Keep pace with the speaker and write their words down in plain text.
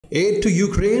Aid to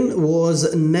Ukraine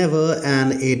was never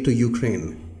an aid to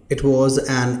Ukraine. It was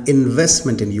an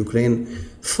investment in Ukraine,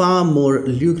 far more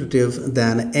lucrative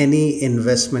than any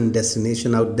investment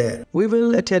destination out there. We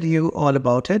will tell you all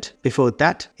about it. Before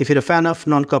that, if you're a fan of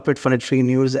non-corporate funded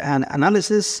news and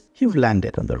analysis, you've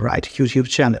landed on the right YouTube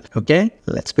channel. Okay,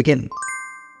 let's begin.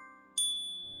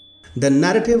 The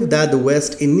narrative that the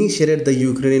West initiated the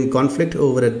Ukrainian conflict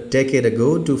over a decade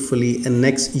ago to fully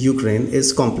annex Ukraine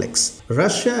is complex.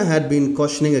 Russia had been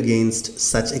cautioning against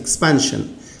such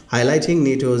expansion, highlighting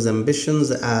NATO's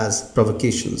ambitions as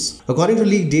provocations. According to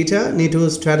leaked data,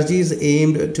 NATO's strategies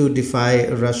aimed to defy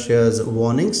Russia's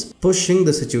warnings, pushing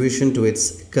the situation to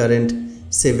its current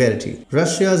severity.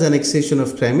 Russia's annexation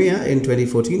of Crimea in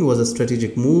 2014 was a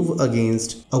strategic move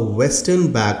against a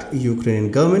Western-backed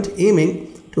Ukrainian government aiming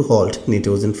to halt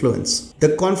NATO's influence.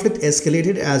 The conflict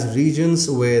escalated as regions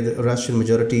with Russian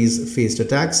majorities faced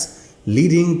attacks,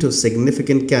 leading to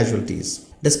significant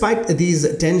casualties. Despite these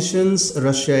tensions,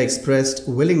 Russia expressed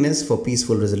willingness for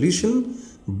peaceful resolution,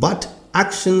 but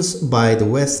actions by the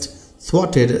West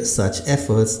thwarted such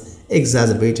efforts,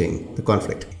 exacerbating the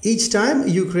conflict. Each time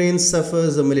Ukraine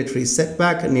suffers a military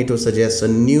setback, NATO suggests a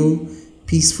new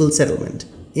peaceful settlement,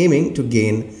 aiming to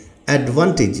gain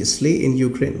advantageously in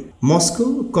Ukraine.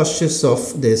 Moscow, cautious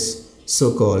of this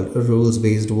so-called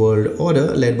rules-based world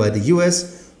order led by the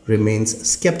US, remains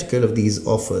skeptical of these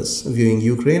offers, viewing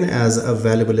Ukraine as a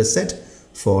valuable asset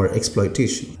for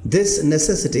exploitation. This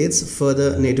necessitates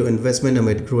further NATO investment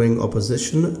amid growing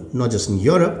opposition, not just in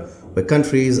Europe, where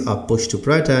countries are pushed to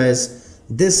prioritize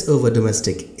this over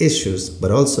domestic issues,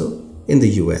 but also in the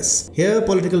US. Here,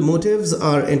 political motives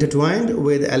are intertwined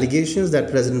with allegations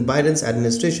that President Biden's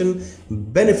administration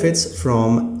benefits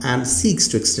from and seeks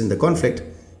to extend the conflict,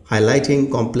 highlighting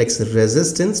complex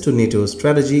resistance to NATO's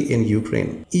strategy in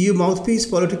Ukraine. EU mouthpiece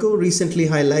Politico recently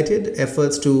highlighted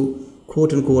efforts to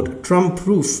quote-unquote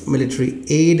Trump-proof military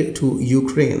aid to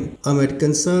Ukraine amid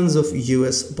concerns of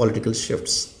US political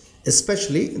shifts,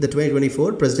 especially the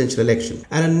 2024 presidential election.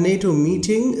 At a NATO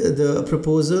meeting, the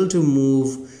proposal to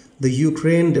move the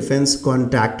Ukraine Defense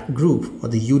Contact Group, or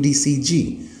the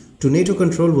UDCG, to NATO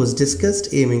control was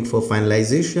discussed, aiming for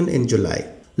finalization in July.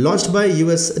 Launched by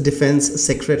US Defense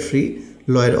Secretary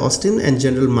Lloyd Austin and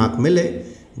General Mark Milley,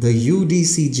 the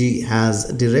UDCG has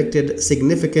directed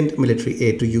significant military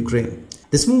aid to Ukraine.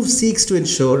 This move seeks to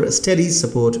ensure steady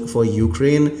support for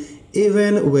Ukraine,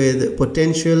 even with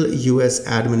potential US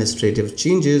administrative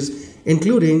changes,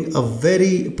 including a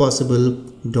very possible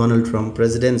Donald Trump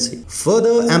presidency.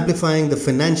 Further amplifying the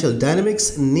financial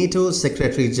dynamics, NATO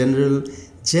Secretary General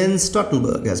Jens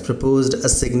Stoltenberg has proposed a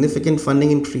significant funding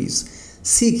increase,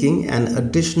 seeking an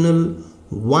additional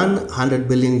 100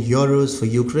 billion euros for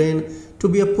Ukraine to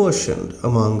be apportioned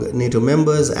among NATO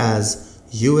members as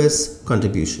US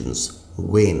contributions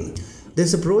wane.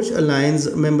 This approach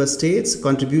aligns member states'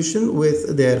 contribution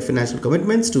with their financial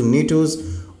commitments to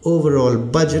NATO's overall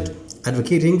budget,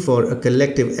 advocating for a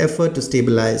collective effort to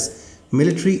stabilize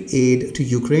military aid to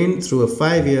Ukraine through a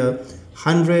 5-year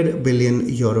 100 billion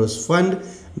euros fund,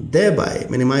 thereby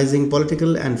minimizing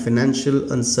political and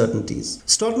financial uncertainties.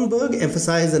 Stoltenberg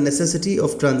emphasized the necessity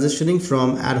of transitioning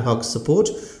from ad hoc support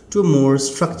to a more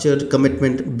structured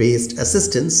commitment-based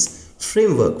assistance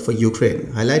framework for Ukraine,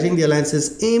 highlighting the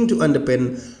alliance's aim to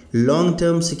underpin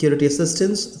long-term security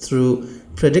assistance through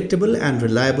predictable and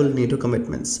reliable NATO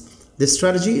commitments. This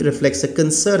strategy reflects a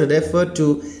concerted effort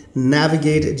to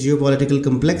navigate geopolitical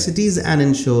complexities and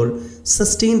ensure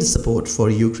sustained support for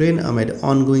Ukraine amid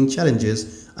ongoing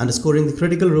challenges, underscoring the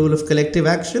critical role of collective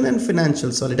action and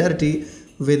financial solidarity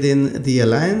within the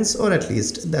alliance, or at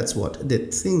least that's what they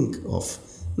think of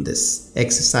this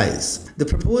exercise. The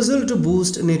proposal to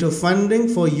boost NATO funding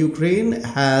for Ukraine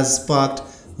has sparked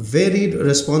varied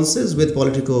responses, with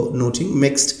Politico noting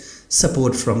mixed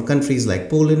support from countries like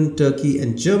Poland, Turkey,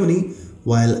 and Germany,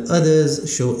 while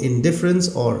others show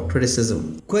indifference or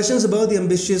criticism. Questions about the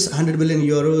ambitious 100 billion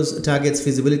euros target's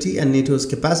feasibility and NATO's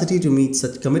capacity to meet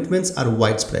such commitments are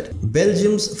widespread.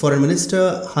 Belgium's Foreign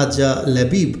Minister Hadja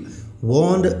Labib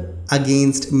warned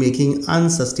against making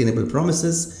unsustainable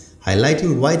promises,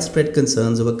 highlighting widespread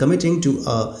concerns over committing to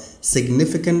a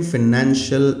significant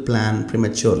financial plan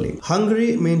prematurely.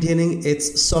 Hungary, maintaining its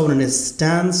sovereignist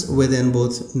stance within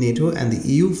both NATO and the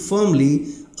EU, firmly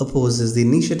opposes the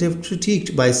initiative,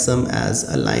 critiqued by some as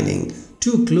aligning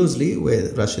too closely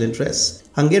with Russian interests.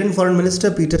 Hungarian Foreign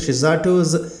Minister Peter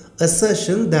Szijjártó's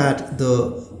assertion that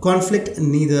the conflict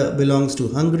neither belongs to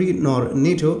Hungary nor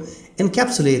NATO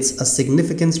encapsulates a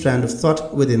significant strand of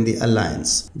thought within the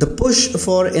alliance. The push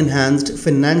for enhanced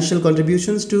financial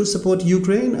contributions to support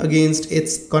Ukraine against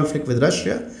its conflict with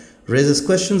Russia raises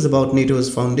questions about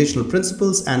NATO's foundational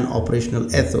principles and operational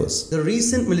ethos. The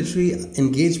recent military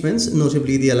engagements,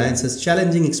 notably the alliance's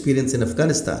challenging experience in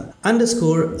Afghanistan,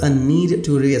 underscore a need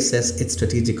to reassess its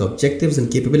strategic objectives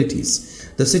and capabilities.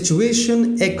 The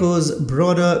situation echoes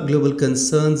broader global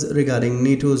concerns regarding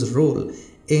NATO's role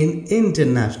in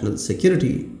international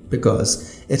security,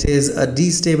 because it is a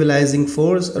destabilizing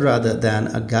force rather than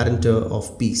a guarantor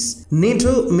of peace.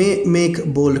 NATO may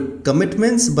make bold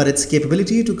commitments, but its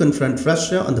capability to confront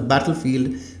Russia on the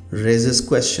battlefield raises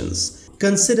questions.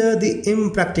 Consider the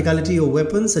impracticality of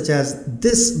weapons such as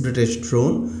this British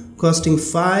drone, costing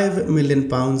 £5 million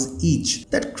each,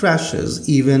 that crashes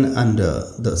even under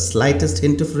the slightest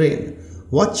hint of rain.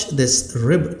 Watch this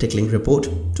rib-tickling report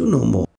to know more.